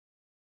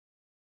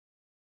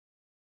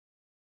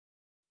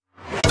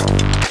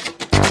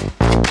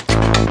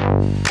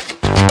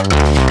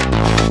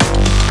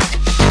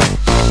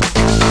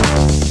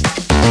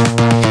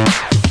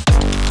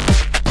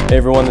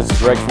everyone, this is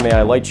Greg from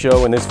AI Light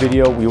Show. In this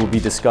video, we will be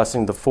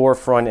discussing the 4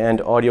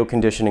 front-end audio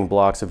conditioning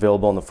blocks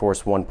available in the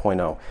Force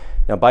 1.0.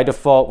 Now, by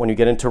default, when you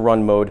get into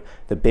run mode,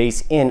 the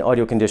base-in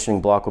audio conditioning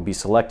block will be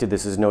selected.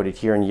 This is noted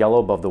here in yellow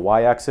above the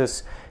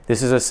y-axis.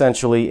 This is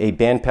essentially a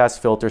bandpass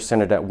filter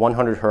centered at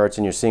 100 Hertz,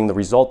 and you're seeing the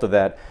result of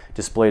that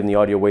displayed in the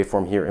audio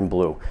waveform here in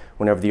blue.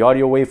 Whenever the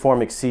audio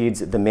waveform exceeds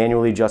the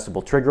manually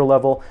adjustable trigger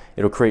level,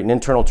 it'll create an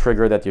internal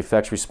trigger that the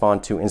effects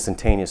respond to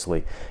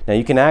instantaneously. Now,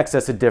 you can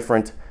access the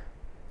different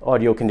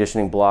audio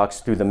conditioning blocks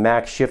through the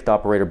Mac shift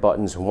operator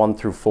buttons 1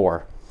 through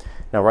 4.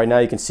 Now right now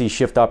you can see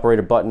shift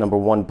operator button number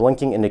 1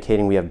 blinking,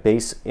 indicating we have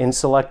bass in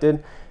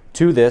selected.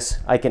 To this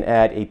I can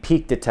add a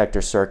peak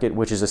detector circuit,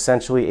 which is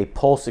essentially a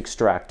pulse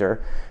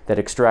extractor that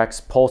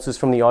extracts pulses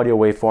from the audio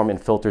waveform and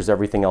filters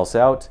everything else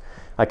out.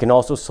 I can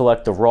also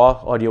select the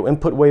raw audio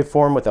input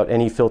waveform without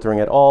any filtering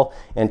at all,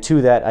 and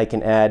to that I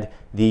can add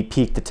the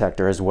peak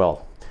detector as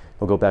well.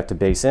 We'll go back to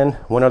bass in.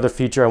 One other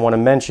feature I want to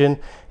mention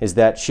is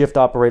that shift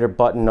operator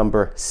button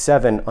number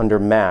 7 under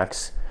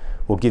max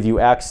will give you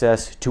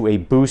access to a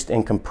boost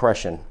and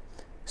compression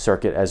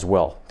circuit as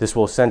well. This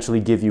will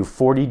essentially give you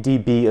 40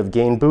 dB of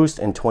gain boost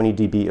and 20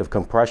 dB of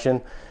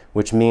compression,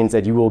 which means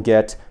that you will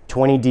get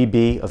 20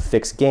 dB of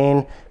fixed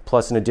gain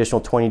plus an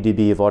additional 20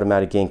 dB of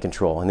automatic gain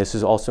control. And this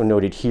is also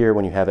noted here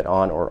when you have it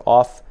on or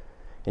off,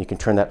 and you can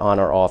turn that on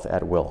or off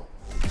at will.